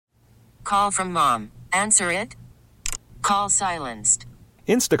Call from mom. Answer it. Call silenced.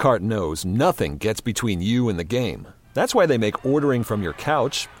 Instacart knows nothing gets between you and the game. That's why they make ordering from your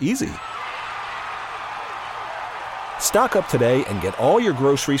couch easy. Stock up today and get all your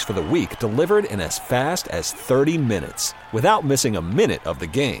groceries for the week delivered in as fast as 30 minutes without missing a minute of the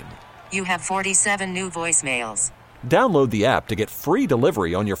game. You have 47 new voicemails. Download the app to get free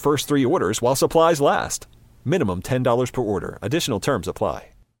delivery on your first 3 orders while supplies last. Minimum $10 per order. Additional terms apply.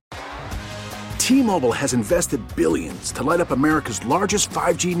 T-Mobile has invested billions to light up America's largest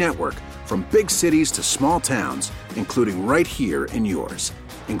 5G network, from big cities to small towns, including right here in yours.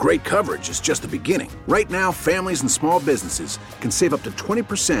 And great coverage is just the beginning. Right now, families and small businesses can save up to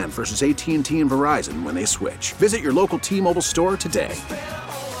 20% versus AT&T and Verizon when they switch. Visit your local T-Mobile store today.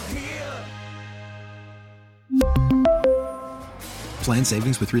 Plan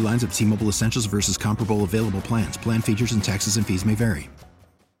savings with 3 lines of T-Mobile Essentials versus comparable available plans. Plan features and taxes and fees may vary.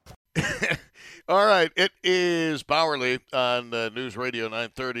 All right, it is Bowerly on News Radio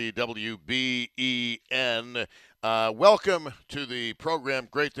 930 WBEN. Welcome to the program.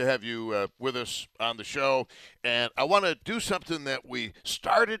 Great to have you with us on the show. And I want to do something that we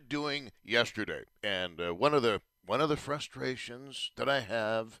started doing yesterday. And one of the frustrations that I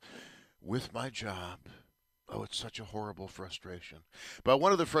have with my job, oh, it's such a horrible frustration. But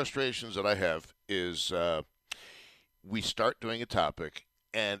one of the frustrations that I have is we start doing a topic,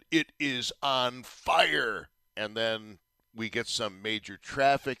 and it is on fire, and then we get some major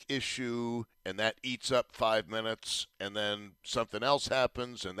traffic issue, and that eats up 5 minutes, and then something else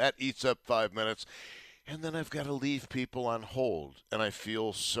happens, and that eats up 5 minutes, and then I've got to leave people on hold, and I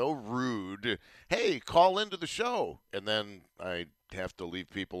feel so rude. Hey, call into the show, and then I have to leave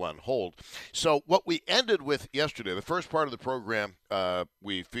people on hold. So what we ended with yesterday, the first part of the program,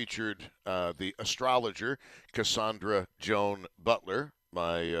 we featured the astrologer, Cassandra Joan Butler,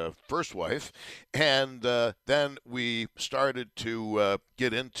 my first wife, and then we started to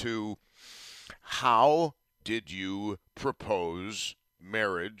get into how did you propose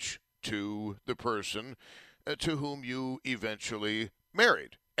marriage to the person to whom you eventually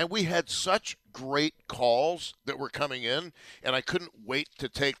married. And we had such great calls that were coming in, and I couldn't wait to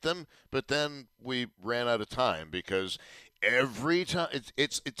take them, but then we ran out of time because every time,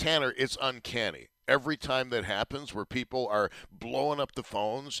 it's Tanner, it's uncanny. Every time that happens where people are blowing up the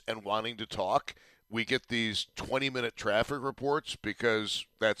phones and wanting to talk, we get these 20-minute traffic reports because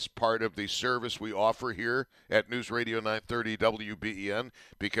that's part of the service we offer here at News Radio 930 WBEN,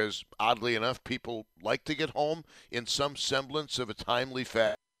 because oddly enough, people like to get home in some semblance of a timely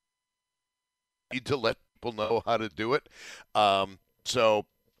fashion. Need to let people know how to do it. So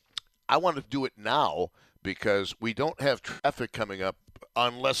I want to do it now because we don't have traffic coming up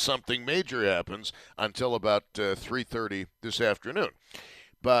unless something major happens until about 3:30 this afternoon.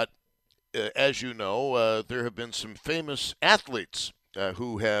 But as you know, there have been some famous athletes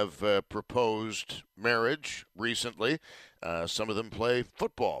who have proposed marriage recently. Some of them play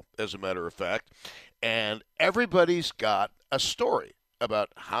football, as a matter of fact. And everybody's got a story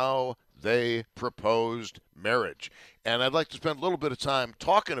about how they proposed marriage. And I'd like to spend a little bit of time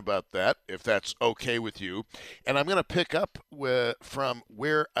talking about that, if that's okay with you. And I'm going to pick up from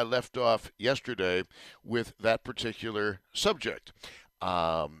where I left off yesterday with that particular subject.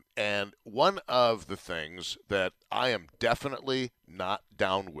 And one of the things that I am definitely not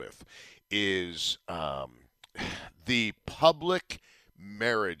down with is the public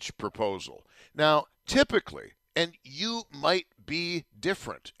marriage proposal. Now, typically, and you might be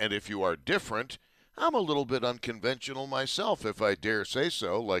different, and if you are different, I'm a little bit unconventional myself, if I dare say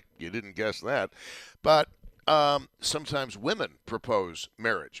so, like you didn't guess that. But sometimes women propose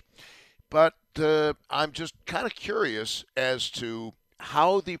marriage. But I'm just kind of curious as to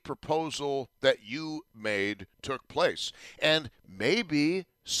how the proposal that you made took place. And maybe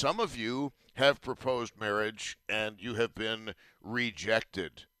some of you have proposed marriage and you have been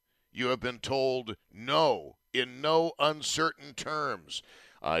rejected. You have been told no in no uncertain terms.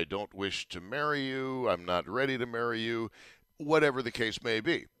 I don't wish to marry you. I'm not ready to marry you. Whatever the case may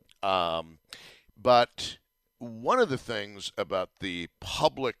be. But one of the things about the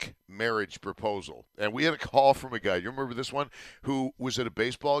public marriage proposal, and we had a call from a guy, you remember this one, who was at a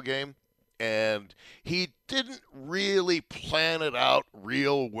baseball game, and he didn't really plan it out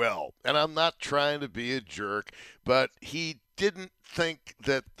real well. And I'm not trying to be a jerk, but he didn't think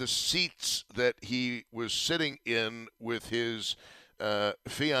that the seats that he was sitting in with his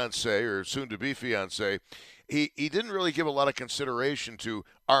fiancée or soon-to-be fiancée, he didn't really give a lot of consideration to,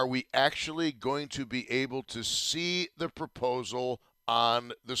 are we actually going to be able to see the proposal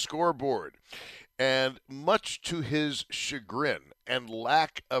on the scoreboard? And much to his chagrin and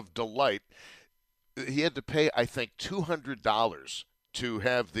lack of delight, he had to pay, I think, $200 to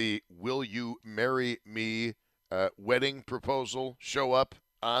have the "Will you marry me" wedding proposal show up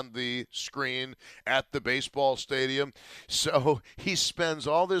on the screen at the baseball stadium. So he spends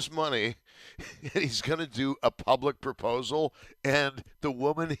all this money and he's going to do a public proposal, and the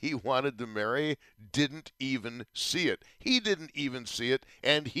woman he wanted to marry didn't even see it. He didn't even see it,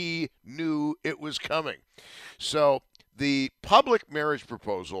 and he knew it was coming. So the public marriage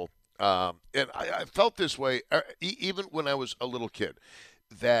proposal, and I felt this way even when I was a little kid,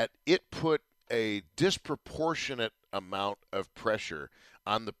 that it put a disproportionate amount of pressure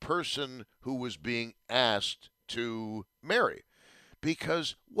on the person who was being asked to marry.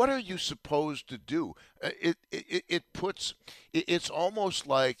 Because what are you supposed to do? It's almost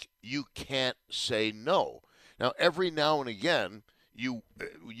like you can't say no. Now, every now and again, you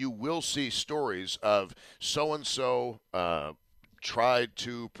will see stories of so and so tried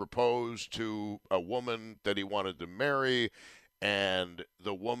to propose to a woman that he wanted to marry, and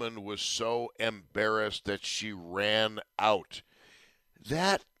the woman was so embarrassed that she ran out.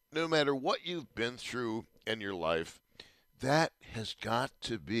 That, no matter what you've been through in your life, that has got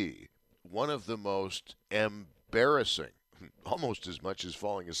to be one of the most embarrassing, almost as much as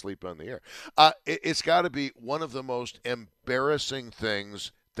falling asleep on the air. It's got to be one of the most embarrassing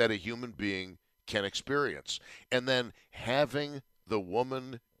things that a human being can experience. And then having the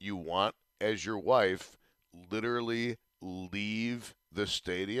woman you want as your wife literally leave the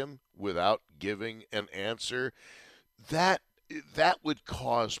stadium without giving an answer, that would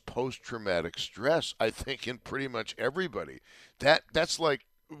cause post-traumatic stress, I think, in pretty much everybody. That's like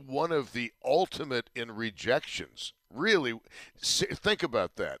one of the ultimate in rejections. Really, think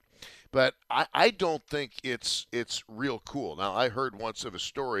about that. But I don't think it's real cool. Now, I heard once of a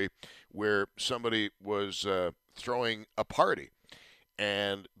story where somebody was throwing a party,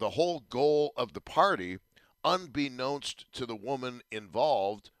 and the whole goal of the party, unbeknownst to the woman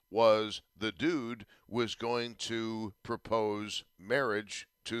involved, was the dude was going to propose marriage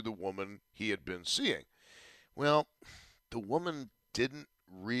to the woman he had been seeing. Well, the woman didn't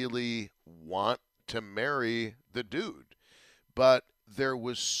really want to marry the dude, but there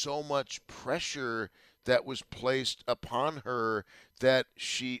was so much pressure that was placed upon her that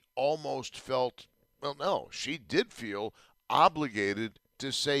she almost felt, well, no, she did feel obligated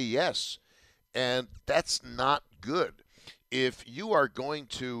to say yes. And that's not good. If you are going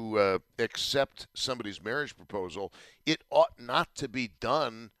to accept somebody's marriage proposal, it ought not to be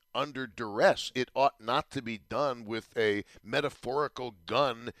done under duress. It ought not to be done with a metaphorical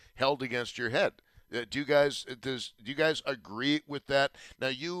gun held against your head. Do you guys agree with that? Now,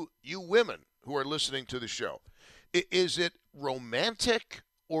 you women who are listening to the show, is it romantic,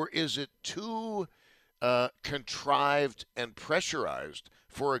 or is it too contrived and pressurized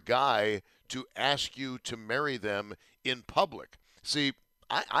for a guy to ask you to marry them in public? See,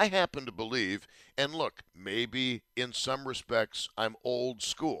 I happen to believe, and look, maybe in some respects I'm old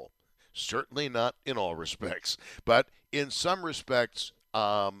school. Certainly not in all respects, but in some respects,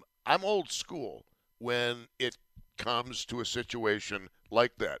 I'm old school when it comes to a situation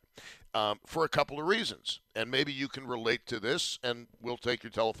like that, for a couple of reasons. And maybe you can relate to this, and we'll take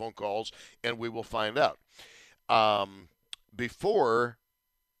your telephone calls and we will find out. Before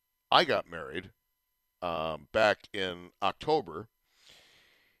I got married, back in October,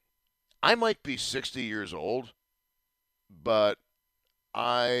 I might be 60 years old, but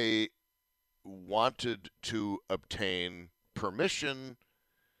I wanted to obtain permission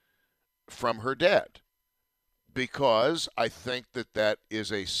from her dad because I think that that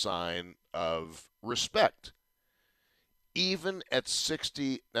is a sign of respect. Even at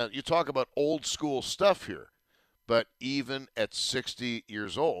 60, now you talk about old school stuff here, but even at 60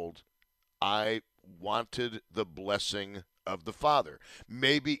 years old, I wanted the blessing of the father.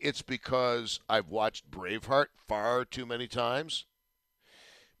 Maybe it's because I've watched Braveheart far too many times,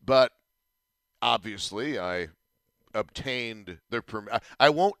 but obviously I obtained the permission. I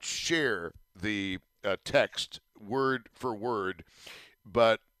won't share the text word for word,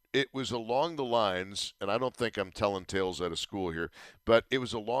 but it was along the lines, and I don't think I'm telling tales out of school here, but it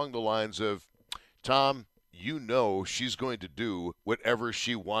was along the lines of, Tom, you know she's going to do whatever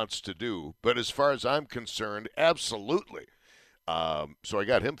she wants to do, but as far as I'm concerned, absolutely. So I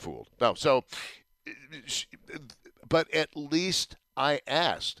got him fooled. No, so, but at least I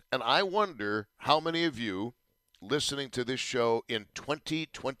asked, and I wonder how many of you listening to this show in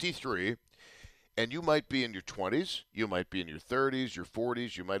 2023, and you might be in your 20s, you might be in your 30s, your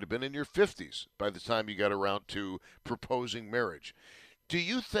 40s, you might have been in your 50s by the time you got around to proposing marriage. Do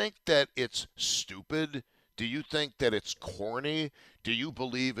you think that it's stupid? Do you think that it's corny? Do you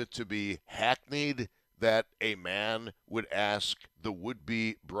believe it to be hackneyed that a man would ask the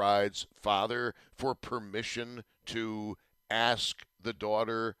would-be bride's father for permission to ask the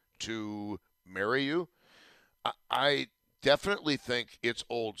daughter to marry you? I definitely think it's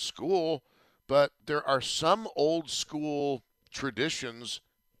old school, but there are some old school traditions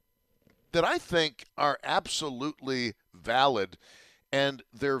that I think are absolutely valid, and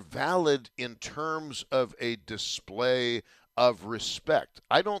they're valid in terms of a display of respect.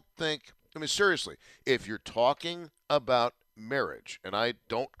 I don't think, I mean, seriously, if you're talking about marriage, and I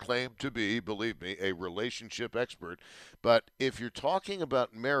don't claim to be, believe me, a relationship expert, but if you're talking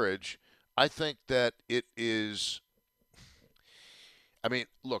about marriage, I think that it is, I mean,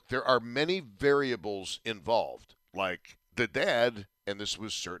 look, there are many variables involved, like the dad, and this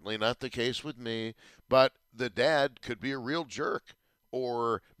was certainly not the case with me, but the dad could be a real jerk,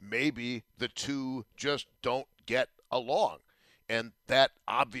 or maybe the two just don't get along. And that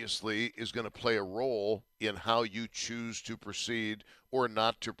obviously is going to play a role in how you choose to proceed or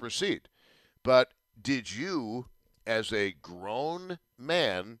not to proceed. But did you, as a grown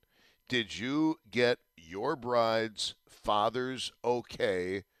man, did you get your bride's father's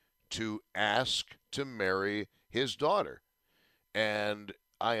okay to ask to marry his daughter? And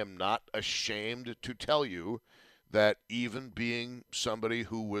I am not ashamed to tell you that even being somebody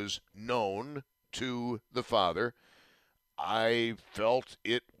who was known to the father, I felt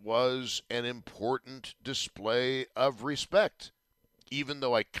it was an important display of respect, even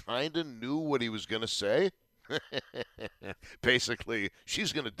though I kind of knew what he was going to say. Basically,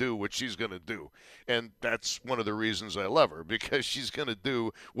 she's going to do what she's going to do. And that's one of the reasons I love her, because she's going to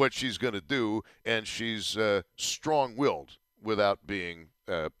do what she's going to do, and she's strong-willed without being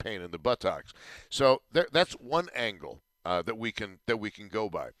pain in the buttocks. So that's one angle that we can go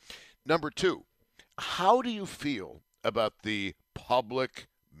by. Number two, how do you feel about the public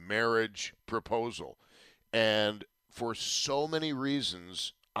marriage proposal? And for so many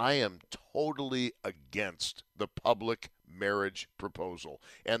reasons, I am totally against the public marriage proposal.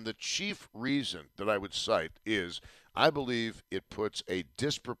 And the chief reason that I would cite is I believe it puts a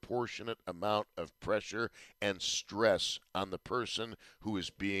disproportionate amount of pressure and stress on the person who is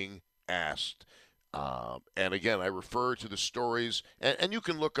being asked. And again, I refer to the stories, and you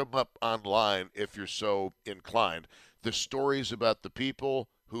can look them up online if you're so inclined. The stories about the people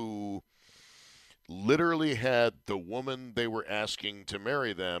who literally had the woman they were asking to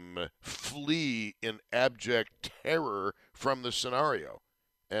marry them flee in abject terror from the scenario.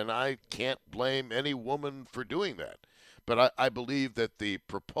 And I can't blame any woman for doing that. But I believe that the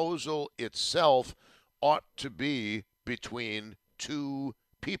proposal itself ought to be between two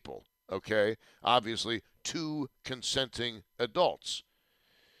people, okay? Obviously, two consenting adults,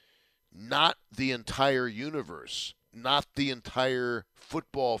 not the entire universe, not the entire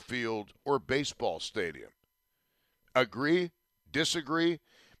football field or baseball stadium. Agree? Disagree?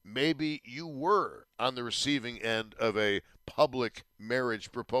 Maybe you were on the receiving end of a public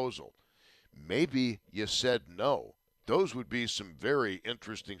marriage proposal. Maybe you said no. Those would be some very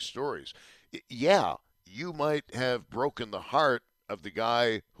interesting stories. Yeah, you might have broken the heart of the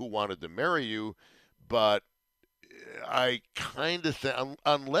guy who wanted to marry you, but I kind of think,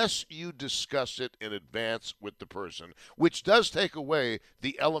 unless you discuss it in advance with the person, which does take away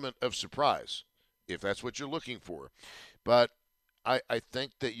the element of surprise, if that's what you're looking for. But I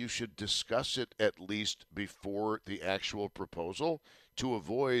think that you should discuss it at least before the actual proposal to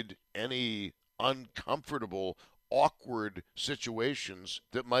avoid any uncomfortable, awkward situations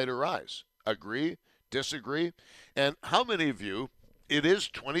that might arise. Agree? Disagree? And how many of you, it is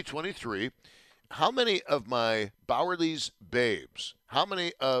 2023, how many of my Bowerly's babes, how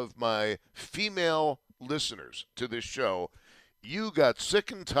many of my female listeners to this show, you got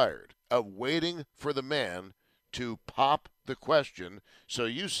sick and tired of waiting for the man to pop the question, so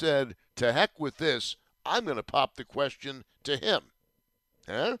you said, to heck with this, I'm going to pop the question to him?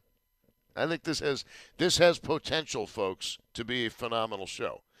 Huh? I think this has potential, folks, to be a phenomenal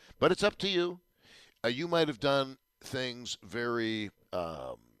show. But it's up to you. You might have done things very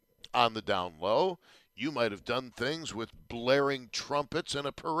on the down low. You might have done things with blaring trumpets and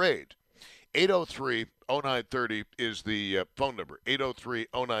a parade. 803-0930 is the phone number.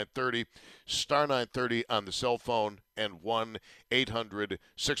 803-0930, star 930 on the cell phone, and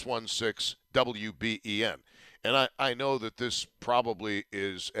 1-800-616-WBEN. And I know that this probably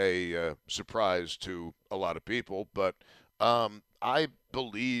is a surprise to a lot of people, but I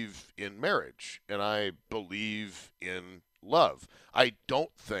believe in marriage, and I believe in love. I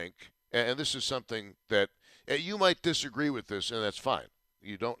don't think, and this is something that you might disagree with this, and that's fine.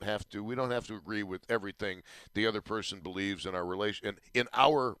 We don't have to agree with everything the other person believes in our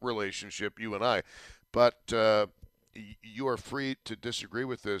relationship, you and I. But you are free to disagree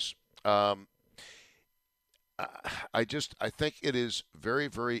with this. I think it is very,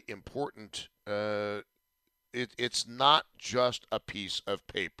 very important. It's not just a piece of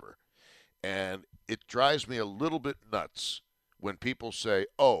paper. And it drives me a little bit nuts when people say,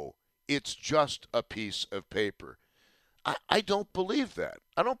 oh, it's just a piece of paper. I don't believe that.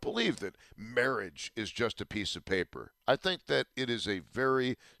 I don't believe that marriage is just a piece of paper. I think that it is a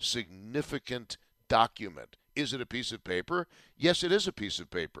very significant document. Is it a piece of paper? Yes, it is a piece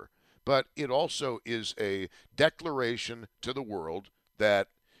of paper. But it also is a declaration to the world that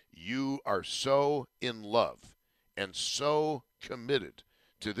you are so in love and so committed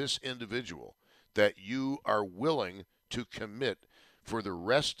to this individual that you are willing to commit for the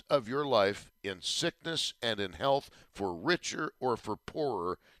rest of your life, in sickness and in health, for richer or for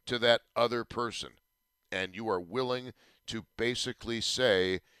poorer, to that other person. And you are willing to basically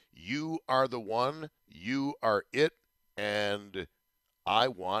say, you are the one, you are it, and I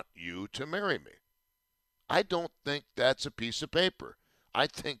want you to marry me. I don't think that's a piece of paper. I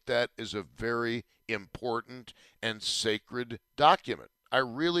think that is a very important and sacred document. I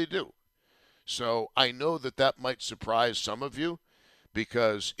really do. So I know that might surprise some of you,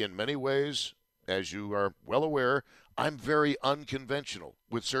 because in many ways, as you are well aware, I'm very unconventional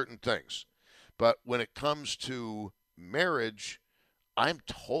with certain things. But when it comes to marriage, I'm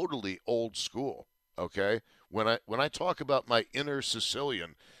totally old school, okay? When I talk about my inner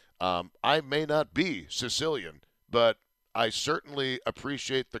Sicilian, I may not be Sicilian, but I certainly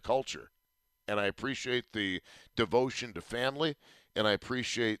appreciate the culture, and I appreciate the devotion to family, and I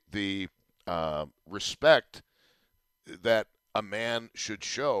appreciate the respect that a man should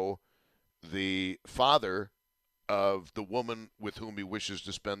show the father of the woman with whom he wishes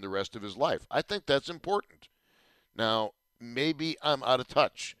to spend the rest of his life. I think that's important. Now, maybe I'm out of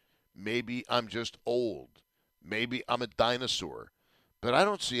touch. Maybe I'm just old. Maybe I'm a dinosaur. But I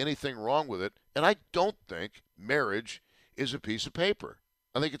don't see anything wrong with it, and I don't think marriage is a piece of paper.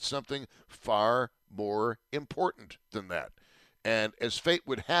 I think it's something far more important than that. And as fate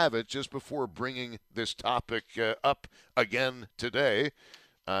would have it, just before bringing this topic up again today,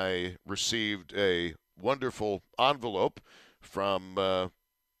 I received a wonderful envelope from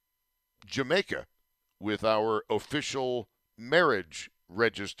Jamaica with our official marriage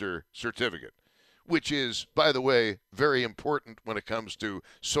register certificate, which is, by the way, very important when it comes to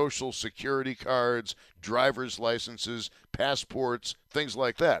social security cards, driver's licenses, passports, things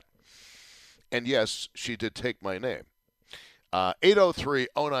like that. And yes, she did take my name.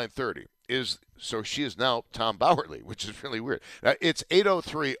 803-0930 so she is now Tom Bowerly, which is really weird. It's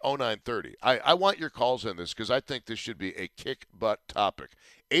 803-0930. I want your calls in this because I think this should be a kick-butt topic.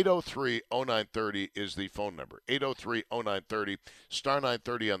 803-0930 is the phone number. 803-0930, star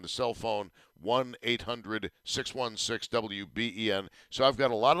 930 on the cell phone, 1-800-616-WBEN. So I've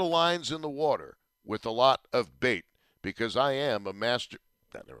got a lot of lines in the water with a lot of bait because I am a master.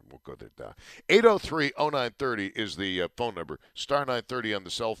 We'll go there. 803-0930 is the phone number. Star 930 on the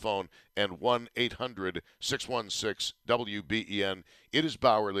cell phone and 1-800-616-WBEN. It is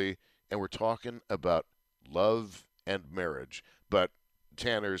Bowerly, and we're talking about love and marriage. But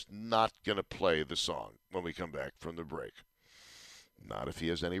Tanner's not going to play the song when we come back from the break. Not if he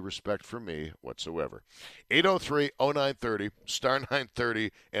has any respect for me whatsoever. 803-0930, star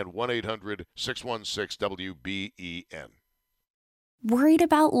 930, and 1-800-616-WBEN. Worried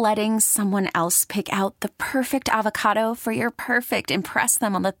about letting someone else pick out the perfect avocado for your perfect impress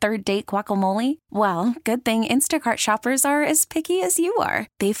them on the third date guacamole? Well, good thing Instacart shoppers are as picky as you are.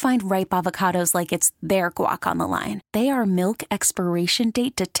 They find ripe avocados like it's their guac on the line. They are milk expiration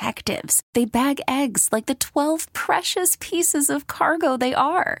date detectives. They bag eggs like the 12 precious pieces of cargo they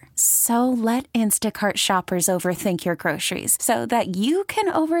are. So let Instacart shoppers overthink your groceries so that you can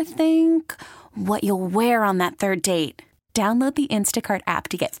overthink what you'll wear on that third date. Download the Instacart app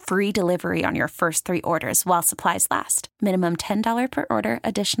to get free delivery on your first 3 orders while supplies last. Minimum $10 per order.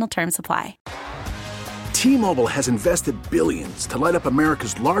 Additional terms apply. T-Mobile has invested billions to light up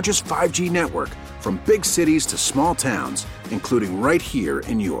America's largest 5G network, from big cities to small towns, including right here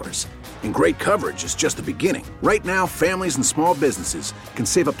in yours. And great coverage is just the beginning. Right now, families and small businesses can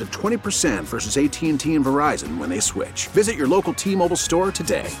save up to 20% versus AT&T and Verizon when they switch. Visit your local T-Mobile store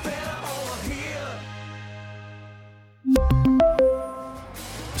today.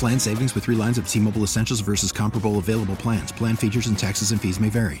 Plan savings with 3 lines of T-Mobile Essentials versus comparable available plans. Plan features and taxes and fees may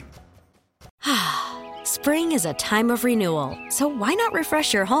vary. Spring is a time of renewal, so why not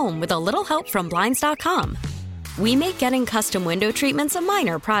refresh your home with a little help from Blinds.com? we make getting custom window treatments a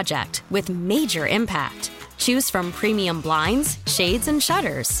minor project with major impact. Choose from premium blinds, shades, and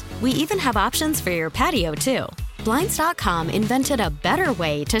shutters. We even have options for your patio, too. Blinds.com invented a better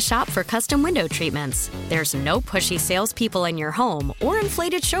way to shop for custom window treatments. There's no pushy salespeople in your home or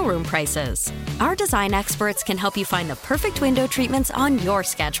inflated showroom prices. Our design experts can help you find the perfect window treatments on your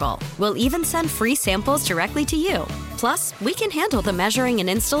schedule. We'll even send free samples directly to you. Plus, we can handle the measuring and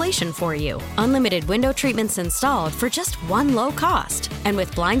installation for you. Unlimited window treatments installed for just one low cost. And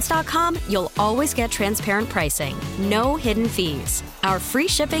with Blinds.com, you'll always get transparent pricing. No hidden fees. Our free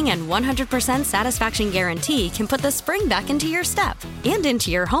shipping and 100% satisfaction guarantee can put the spring back into your step and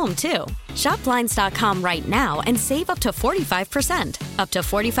into your home, too. Shop Blinds.com right now and save up to 45%. Up to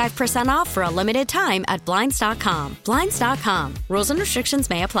 45% off for a limited time at Blinds.com. Blinds.com. Rules and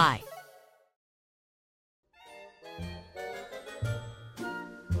restrictions may apply.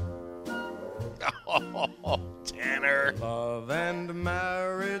 Oh, Tanner. Love and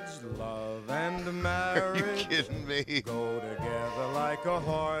marriage, Are you kidding me? go together like a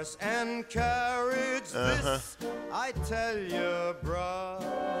horse and carriage. This I tell you,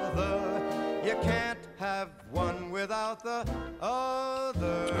 brother, you can't have one without the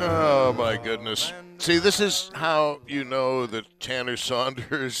other. Oh, my goodness. See, this is how you know that Tanner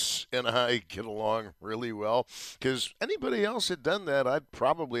Saunders and I get along really well. Because anybody else had done that, I'd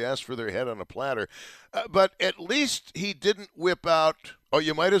probably ask for their head on a platter. But at least he didn't whip out, oh,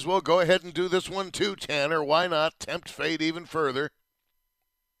 you might as well go ahead and do this one too, Tanner. Why not tempt fate even further?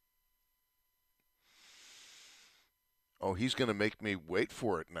 Oh, he's going to make me wait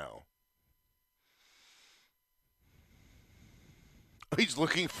for it now. He's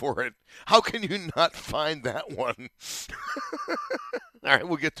looking for it. How can you not find that one? All right,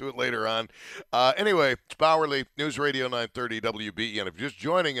 we'll get to it later on. Anyway, it's Bowerly, News Radio 930 WBEN. If you're just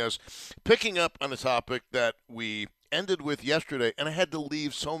joining us, picking up on a topic that we ended with yesterday, and I had to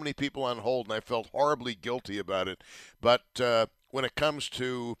leave so many people on hold, and I felt horribly guilty about it. But when it comes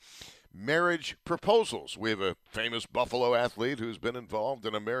to marriage proposals, we have a famous Buffalo athlete who's been involved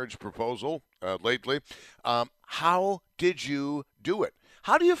in a marriage proposal lately. How did you do it?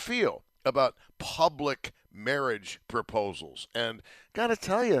 How do you feel about public marriage proposals? And got to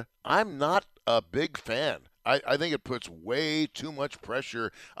tell you, I'm not a big fan. I think it puts way too much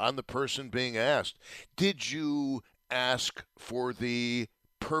pressure on the person being asked. Did you ask for the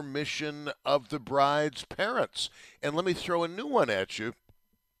permission of the bride's parents? And let me throw a new one at you.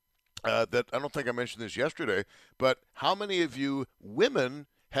 That I don't think I mentioned this yesterday, but how many of you women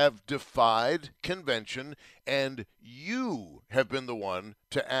have defied convention and you have been the one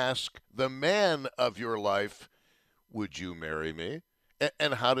to ask the man of your life, would you marry me?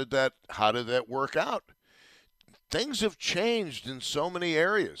 And how did that work out? Things have changed in so many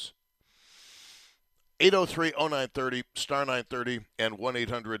areas. 803-0930, star 930, and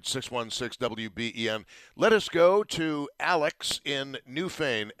 1-800-616-WBEN. Let us go to Alex in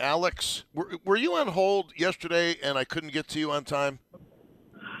Newfane. Alex, were you on hold yesterday and I couldn't get to you on time?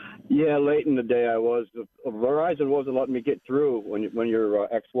 Yeah, late in the day I was. Verizon wasn't letting me get through when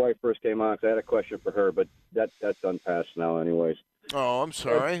your ex-wife first came on, 'cause I had a question for her, but that's done past now anyways. Oh, I'm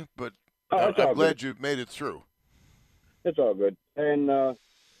sorry, but I'm glad you made it through. It's all good. And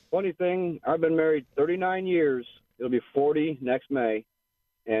funny thing, I've been married 39 years. It'll be 40 next May,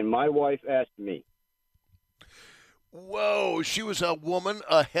 and my wife asked me. Whoa, she was a woman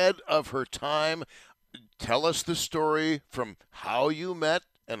ahead of her time. Tell us the story from how you met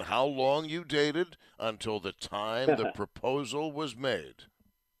and how long you dated until the time the proposal was made.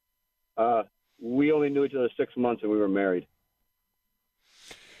 We only knew each other 6 months, and we were married.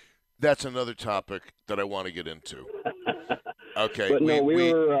 That's another topic that I want to get into. Okay, but no,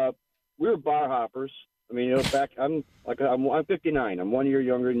 we were bar hoppers. I mean, back I'm 59. I'm 1 year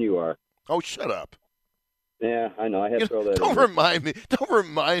younger than you are. Oh, shut up. Yeah, I know. I had to throw that. Don't remind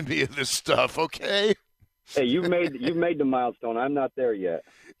me of this stuff, okay? Hey, you've made the milestone. I'm not there yet.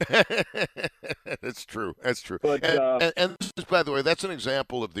 That's true. That's true. But, and by the way, that's an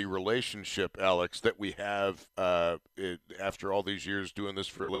example of the relationship, Alex, that we have after all these years doing this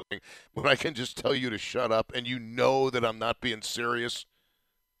for a living. When I can just tell you to shut up, and you know that I'm not being serious.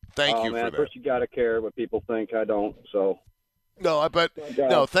 Thank you man, for that. First, you gotta care what people think. I don't. So. No,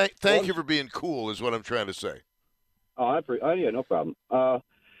 thank you for being cool, is what I'm trying to say. Yeah, no problem.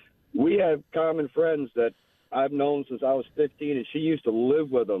 We have common friends that I've known since I was 15, and she used to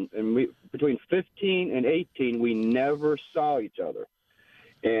live with them. And between 15 and 18, we never saw each other.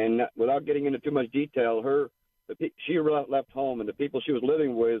 And without getting into too much detail, she left home, and the people she was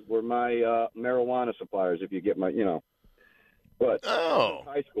living with were my marijuana suppliers. If you get my, But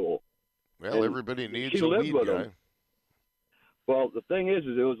high school. Well, And everybody needs she a lived weed with guy. him. Well, the thing is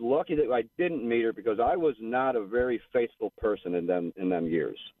it was lucky that I didn't meet her because I was not a very faithful person in them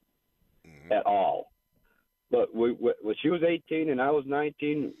years at all. But when she was 18 and I was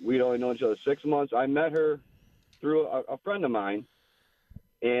 19, we'd only known each other 6 months. I met her through a friend of mine,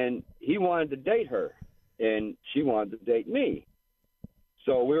 and he wanted to date her, and she wanted to date me.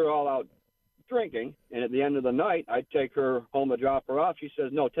 So we were all out drinking, and at the end of the night, I'd take her home to drop her off. She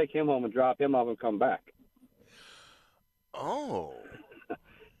says, no, take him home and drop him off and come back. Oh.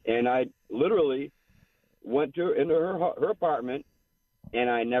 And I literally went into her apartment, and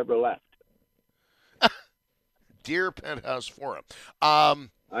I never left. Dear Penthouse Forum.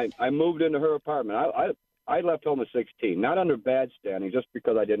 I moved into her apartment. I left home at 16, not under bad standing, just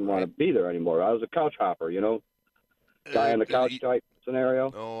because I didn't want to be there anymore. I was a couch hopper, guy on the couch type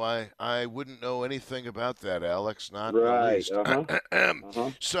scenario. Oh, I wouldn't know anything about that, Alex. Not right. in the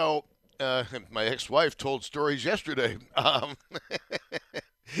least. So, my ex-wife told stories yesterday.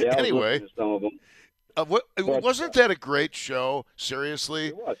 Yeah, anyway, to some of them. Wasn't that a great show? Seriously,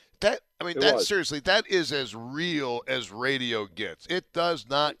 it was. Seriously, that is as real as radio gets. It does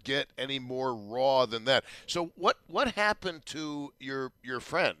not get any more raw than that. So, what happened to your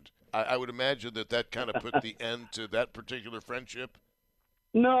friend? I would imagine that kind of put the end to that particular friendship.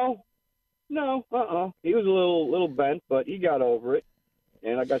 No. He was a little bent, but he got over it.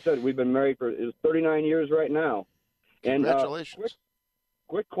 And like I said, we've been married for 39 years right now. And congratulations.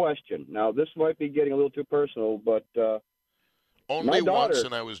 Quick question. Now, this might be getting a little too personal, but only once,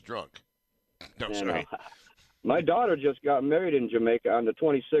 and I was drunk. No, sorry. My daughter just got married in Jamaica on the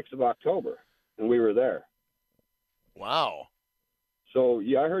 26th of October, and we were there. Wow. So,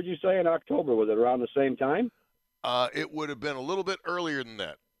 yeah, I heard you say in October. Was it around the same time? It would have been a little bit earlier than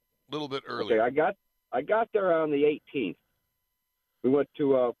that. A little bit earlier. Okay, I got there on the 18th. We went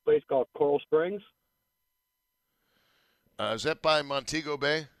to a place called Coral Springs. Is that by Montego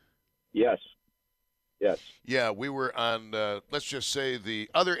Bay? Yes. Yeah, we were on, let's just say, the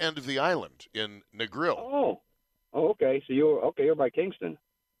other end of the island in Negril. Oh, okay. So you're by Kingston.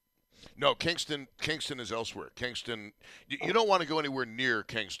 No, Kingston is elsewhere. Kingston, you don't want to go anywhere near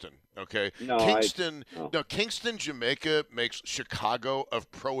Kingston, okay? No, Kingston, Jamaica makes Chicago of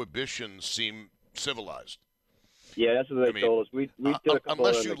Prohibition seem civilized. Yeah, that's what they told us. We did a couple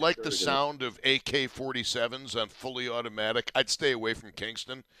unless you like the excursions. sound of AK-47s on fully automatic, I'd stay away from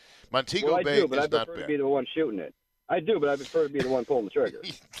Kingston. Montego Bay is not bad. I prefer to be the one shooting it. I do, but I prefer to be the one pulling the trigger.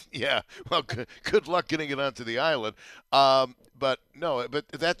 Yeah, well, good luck getting it onto the island. But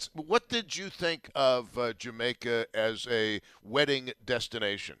that's what did you think of Jamaica as a wedding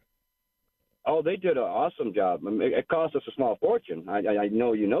destination? Oh, they did an awesome job. I mean, it cost us a small fortune. I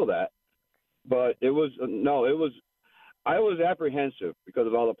know you know that. But it was I was apprehensive because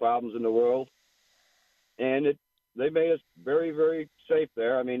of all the problems in the world, and they made us very, very safe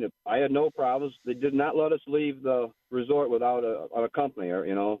there. I mean, I had no problems. They did not let us leave the resort without a company,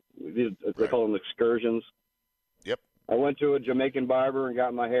 they call them excursions. Yep. I went to a Jamaican barber and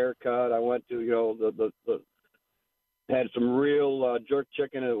got my hair cut. I went to had some real jerk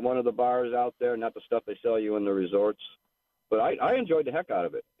chicken at one of the bars out there, not the stuff they sell you in the resorts. But I enjoyed the heck out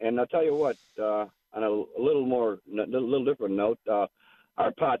of it. And I'll tell you what, on a little different note,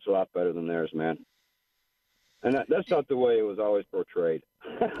 our pot's a lot better than theirs, man. And that's not the way it was always portrayed.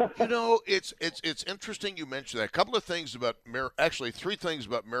 It's interesting you mentioned that. A couple of things about three things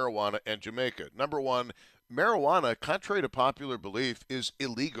about marijuana and Jamaica. Number one, marijuana, contrary to popular belief, is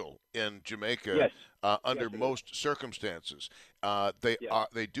illegal in Jamaica. Yes. Under most circumstances.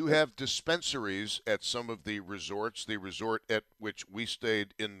 They do have dispensaries at some of the resorts. The resort at which we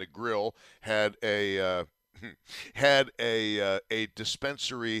stayed in the Grill had a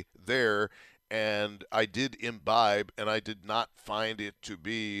dispensary there, and I did imbibe, and I did not find it to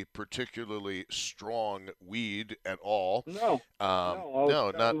be particularly strong weed at all. No. I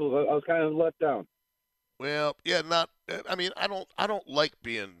was kind of let down. Well, yeah, I mean, I don't like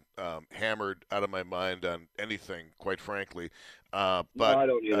being hammered out of my mind on anything, quite frankly. But no, I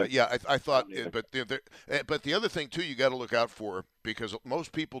don't either. I thought. But the other thing too, you got to look out for, because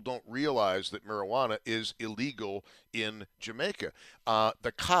most people don't realize that marijuana is illegal in Jamaica.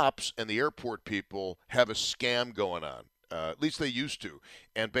 The cops and the airport people have a scam going on. At least they used to.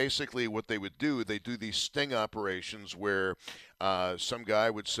 And basically what they would do, they do these sting operations where some guy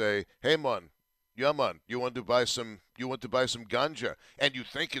would say, "Hey, man. Yeah, man, you want to buy some ganja," and you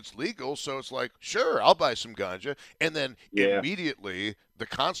think it's legal, so it's like, sure, I'll buy some ganja, and then immediately the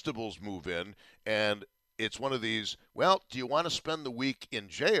constables move in, and it's one of these, well, do you want to spend the week in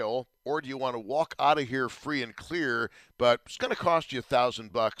jail or do you want to walk out of here free and clear, but it's going to cost you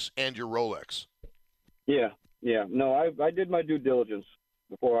 $1,000 and your Rolex? Yeah. No, I did my due diligence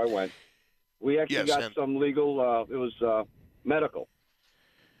before I went. We actually got some legal, it was medical.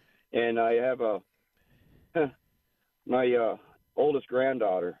 And I have my oldest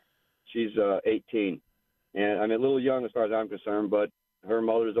granddaughter, she's 18. And I'm a little young as far as I'm concerned, but her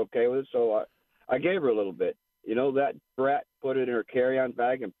mother's okay with it, so I gave her a little bit. You know, that brat put it in her carry-on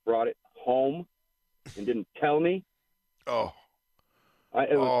bag and brought it home and didn't tell me. Oh.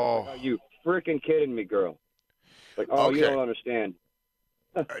 It was like, are you freaking kidding me, girl? Like, okay. You don't understand.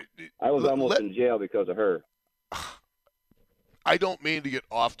 I was almost in jail because of her. I don't mean to get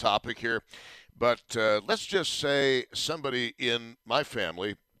off topic here, but let's just say somebody in my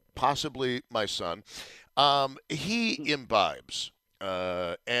family, possibly my son, he imbibes.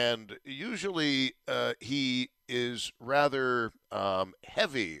 And usually he is rather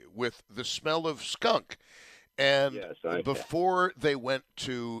heavy with the smell of skunk. And before they went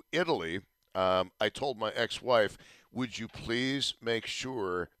to Italy, I told my ex-wife, would you please make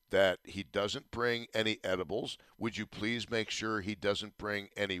sure that he doesn't bring any edibles? Would you please make sure he doesn't bring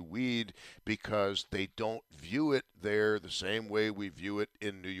any weed? Because they don't view it there the same way we view it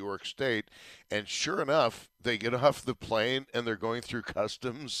in New York State. And sure enough, they get off the plane and they're going through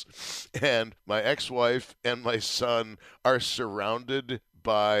customs. And my ex-wife and my son are surrounded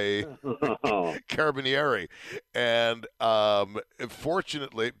by Carabinieri. And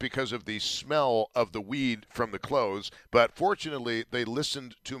fortunately, because of the smell of the weed from the clothes, but fortunately they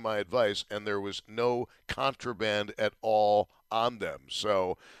listened to my advice and there was no contraband at all on them.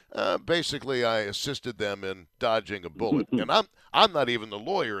 So basically I assisted them in dodging a bullet. And I'm not even the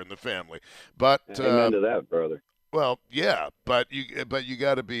lawyer in the family. But amen to that, brother. Well, yeah, but you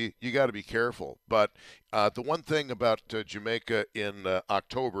got to be careful. But the one thing about Jamaica in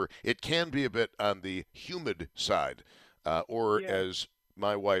October, it can be a bit on the humid side, or as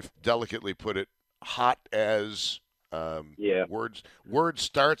my wife delicately put it, hot as. Word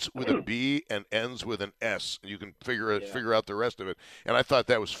starts with a B and ends with an S. You can figure out the rest of it. And I thought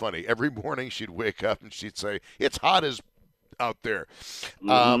that was funny. Every morning she'd wake up and she'd say, "It's hot as out there,"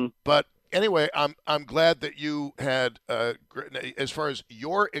 but. Anyway, I'm glad that you had, as far as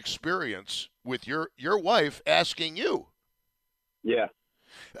your experience with your wife asking you. Yeah.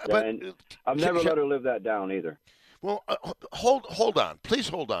 But and I've never let her live that down either. Well, hold on. Please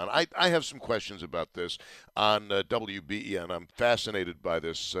hold on. I have some questions about this on WBEN. I'm fascinated by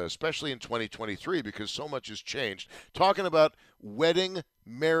this, especially in 2023, because so much has changed. Talking about wedding,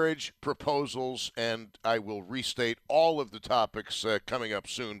 marriage, proposals, and I will restate all of the topics coming up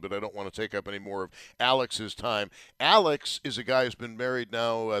soon, but I don't want to take up any more of Alex's time. Alex is a guy who's been married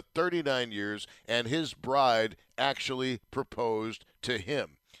now 39 years, and his bride actually proposed to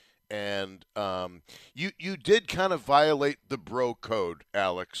him. And you did kind of violate the bro code,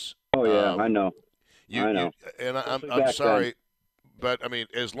 Alex. Oh yeah, I know. I know. And I'm sorry, but I mean,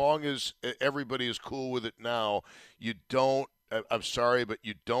 as long as everybody is cool with it now, you don't. I'm sorry, but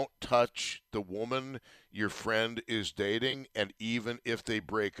you don't touch the woman your friend is dating, and even if they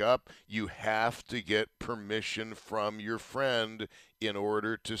break up, you have to get permission from your friend in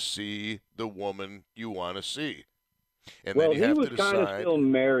order to see the woman you want to see. And well, then you have he was kind of still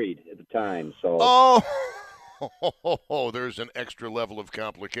married at the time, so. Oh, there's an extra level of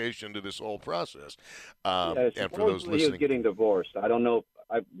complication to this whole process. And for those listening, he was getting divorced. I don't know.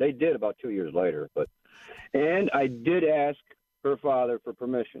 They did about 2 years later, and I did ask her father for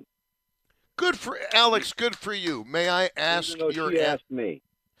permission. Good for Alex. Good for you. May I ask she asked me?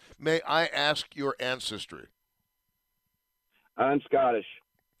 May I ask your ancestry? I'm Scottish.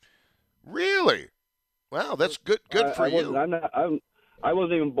 Really? Wow, that's good. Good for you. I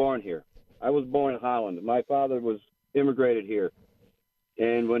wasn't even born here. I was born in Holland. My father was immigrated here,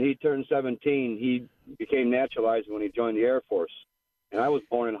 and when he turned 17, he became naturalized when he joined the Air Force. And I was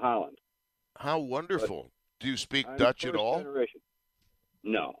born in Holland. How wonderful! Do you speak Dutch at all? Generation.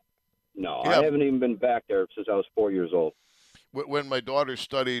 No. Yeah. I haven't even been back there since I was 4 years old. When my daughter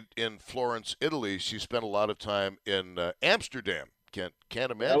studied in Florence, Italy, she spent a lot of time in Amsterdam. Can't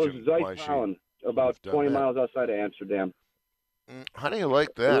imagine why she. About 20 miles outside of Amsterdam. How do you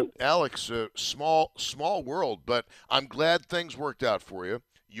like that? Alex, small world, but I'm glad things worked out for you.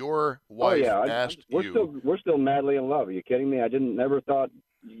 Your wife asked you. We're still madly in love. Are you kidding me? I never thought,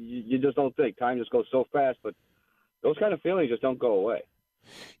 you just don't think. Time just goes so fast, but those kind of feelings just don't go away.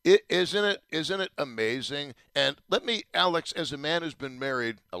 Isn't it amazing? And let me, Alex, as a man who's been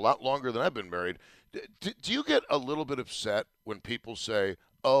married a lot longer than I've been married, do you get a little bit upset when people say,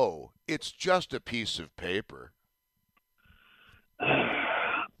 oh, it's just a piece of paper?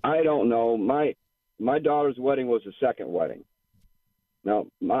 I don't know. My daughter's wedding was the second wedding. Now,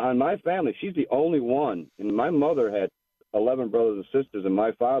 on my family, she's the only one. And my mother had 11 brothers and sisters, and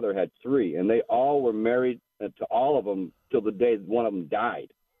my father had 3. And they all were married to all of them till the day one of them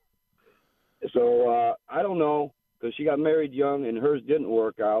died. So I don't know, because she got married young, and hers didn't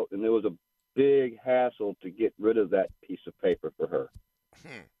work out, and there was a big hassle to get rid of that piece of paper for her.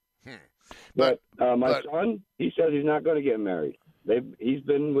 But my son, he says he's not going to get married. He's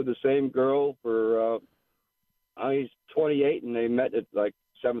been with the same girl for he's 28, and they met at like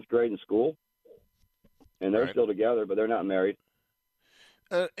 7th grade in school, and they're still together, but they're not married.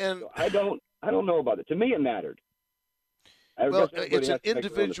 And so I don't know about it. To me, it mattered. Well, it's an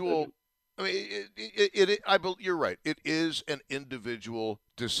individual. I mean, you're right. It is an individual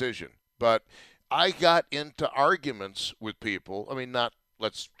decision. But I got into arguments with people. I mean, not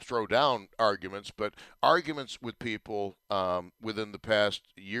let's throw down arguments, but arguments with people within the past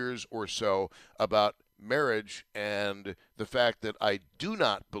years or so about marriage and the fact that I do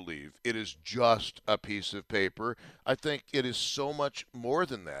not believe it is just a piece of paper. I think it is so much more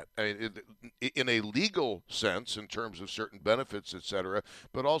than that. I mean, in a legal sense, in terms of certain benefits, etc.,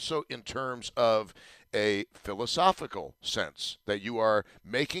 but also in terms of a philosophical sense, that you are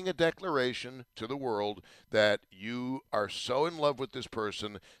making a declaration to the world that you are so in love with this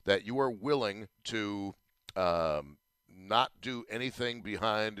person that you are willing to not do anything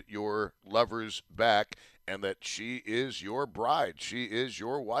behind your lover's back, and that she is your bride. She is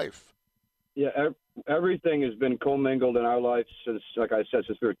your wife. Yeah, everything has been commingled in our life since, like I said,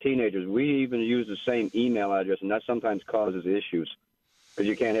 since we were teenagers. We even use the same email address, and that sometimes causes issues because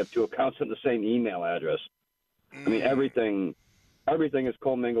you can't have 2 accounts on the same email address. I mean, everything is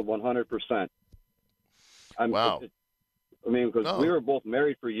commingled 100%. Wow. Because we were both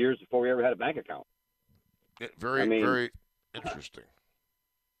married for years before we ever had a bank account. Very interesting.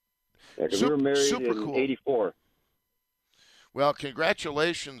 Yeah, because we were married in cool. 84. Well,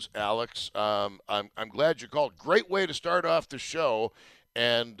 congratulations, Alex. I'm glad you called. Great way to start off the show.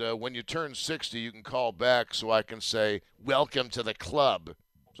 And when you turn 60, you can call back so I can say, welcome to the club,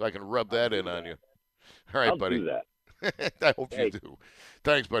 so I can rub that in on you. All right, buddy. I'll do that. I hope you do.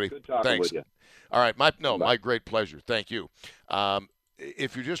 Thanks, buddy. Good talking Thanks. with you. All right. My great pleasure. Thank you.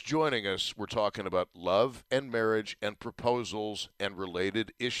 If you're just joining us, we're talking about love and marriage and proposals and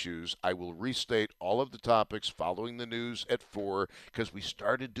related issues. I will restate all of the topics following the news at 4 because we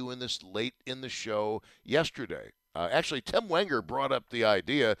started doing this late in the show yesterday. Actually, Tim Wenger brought up the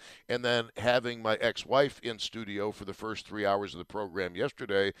idea, and then having my ex-wife in studio for the first 3 hours of the program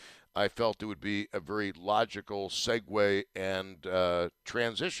yesterday, I felt it would be a very logical segue and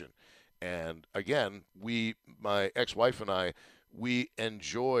transition. And again, my ex-wife and I, we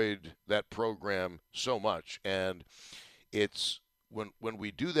enjoyed that program so much. And it's when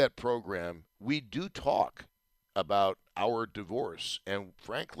we do that program, we do talk about our divorce. And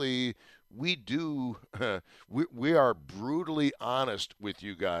frankly, we are brutally honest with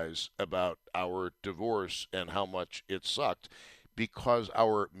you guys about our divorce and how much it sucked, because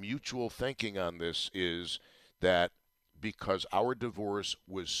our mutual thinking on this is that because our divorce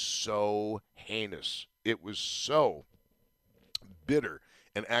was so heinous, it was so bitter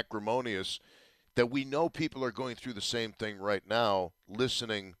and acrimonious, that we know people are going through the same thing right now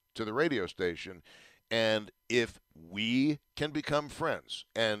listening to the radio station. And if we can become friends,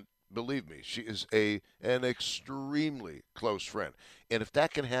 and believe me, she is an extremely close friend, and if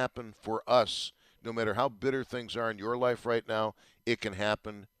that can happen for us, no matter how bitter things are in your life right now, it can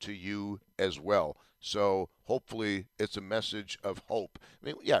happen to you as well. So hopefully it's a message of hope. I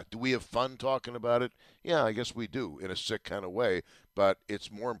mean, yeah, do we have fun talking about it? Yeah, I guess we do in a sick kind of way, but it's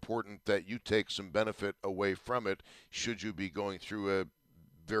more important that you take some benefit away from it should you be going through a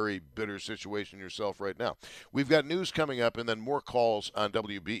very bitter situation yourself right now. We've got news coming up and then more calls on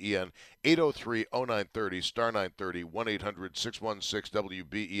WBEN. 803-0930, star 930,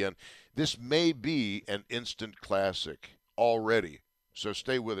 1-800-616-WBEN. This may be an instant classic already, so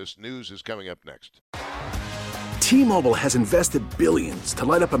stay with us. News is coming up next. T-Mobile has invested billions to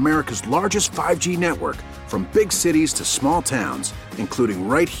light up America's largest 5G network, from big cities to small towns, including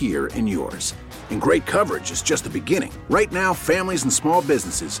right here in yours. And great coverage is just the beginning. Right now, families and small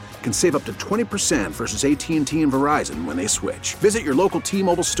businesses can save up to 20% versus AT&T and Verizon when they switch. Visit your local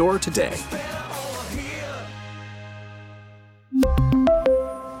T-Mobile store today.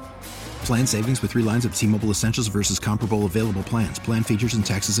 Plan savings with 3 lines of T-Mobile Essentials versus comparable available plans. Plan features and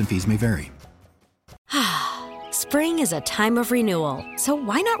taxes and fees may vary. Spring is a time of renewal, so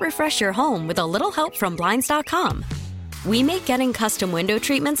why not refresh your home with a little help from Blinds.com? We make getting custom window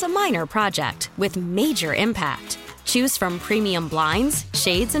treatments a minor project with major impact. Choose from premium blinds,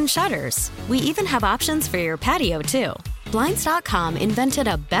 shades, and shutters. We even have options for your patio, too. Blinds.com invented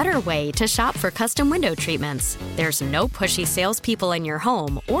a better way to shop for custom window treatments. There's no pushy salespeople in your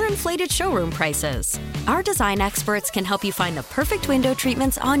home or inflated showroom prices. Our design experts can help you find the perfect window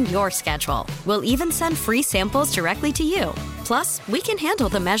treatments on your schedule. We'll even send free samples directly to you. Plus, we can handle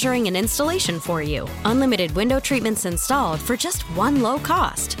the measuring and installation for you. Unlimited window treatments installed for just one low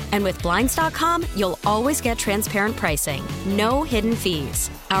cost. And with Blinds.com, you'll always get transparent pricing. No hidden fees.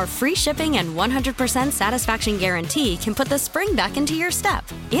 Our free shipping and 100% satisfaction guarantee can put the spring back into your step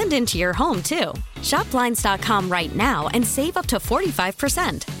and into your home, too. Shop Blinds.com right now and save up to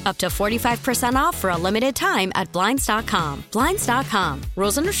 45%. Up to 45% off for a limited time at Blinds.com. Blinds.com.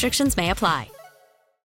 Rules and restrictions may apply.